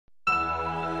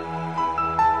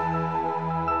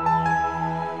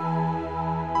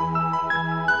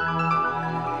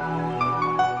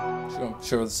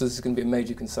Sure, so this is going to be a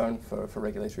major concern for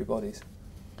regulatory bodies.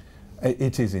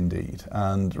 It is indeed,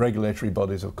 and regulatory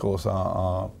bodies, of course,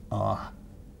 are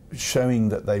showing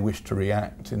that they wish to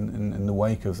react in the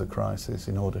wake of the crisis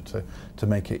in order to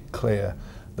make it clear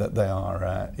that they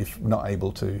are, if not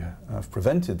able to have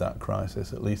prevented that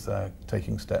crisis, at least they're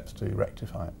taking steps to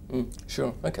rectify it.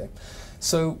 Sure, okay.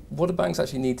 So what do banks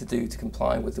actually need to do to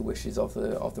comply with the wishes of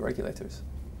the regulators?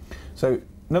 So,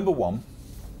 number one,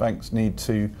 banks need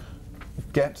to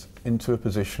get into a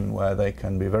position where they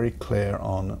can be very clear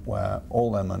on where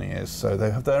all their money is. So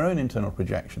they have their own internal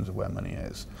projections of where money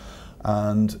is.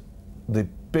 And the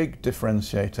big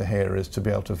differentiator here is to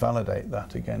be able to validate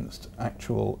that against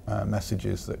actual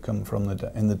messages that come from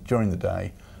during the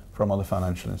day from other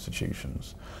financial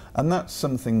institutions. And that's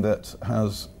something that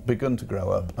has begun to grow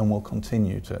up and will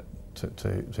continue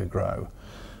to grow.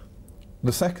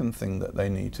 The second thing that they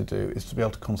need to do is to be able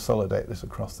to consolidate this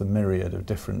across the myriad of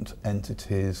different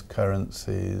entities,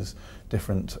 currencies,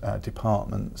 different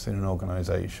departments in an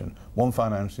organisation. One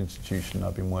financial institution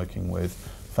I've been working with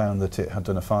found that it had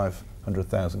done a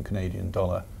 500,000 Canadian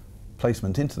dollar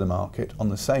placement into the market on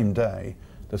the same day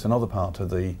that another part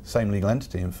of the same legal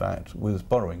entity, in fact, was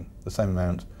borrowing the same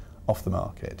amount off the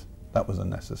market. That was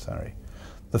unnecessary.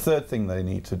 The third thing they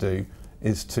need to do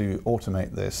is to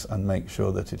automate this and make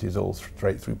sure that it is all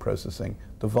straight through processing.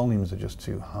 The volumes are just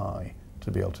too high to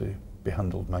be able to be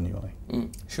handled manually.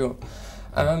 Sure.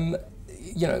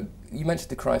 You know, you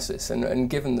mentioned the crisis, and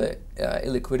given that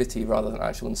illiquidity rather than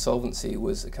actual insolvency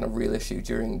was a kind of real issue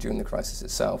during the crisis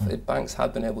itself, if banks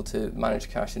had been able to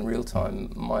manage cash in real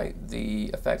time, might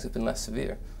the effects have been less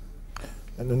severe?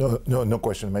 No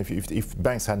question. If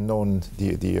banks had known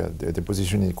the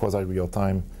position in quasi-real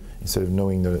time, instead of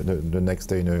knowing the next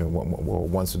day,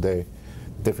 once a day,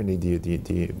 definitely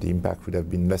the impact would have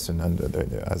been lessened. And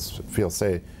as Phil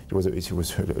said, it was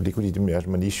a liquidity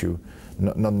management issue,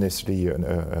 not necessarily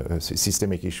a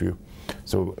systemic issue.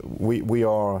 So we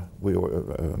are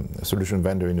a solution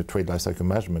vendor in the trade lifecycle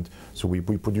management. So we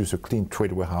produce a clean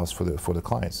trade warehouse for the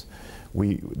clients.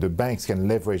 The banks can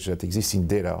leverage that existing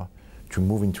data to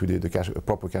move into a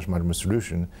proper cash management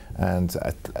solution, and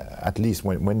at least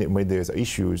when there's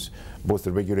issues, both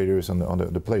the regulators on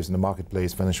the place, in the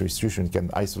marketplace, financial institutions can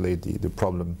isolate the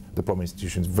problem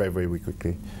institutions very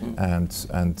quickly,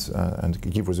 and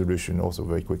give resolution also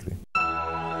very quickly.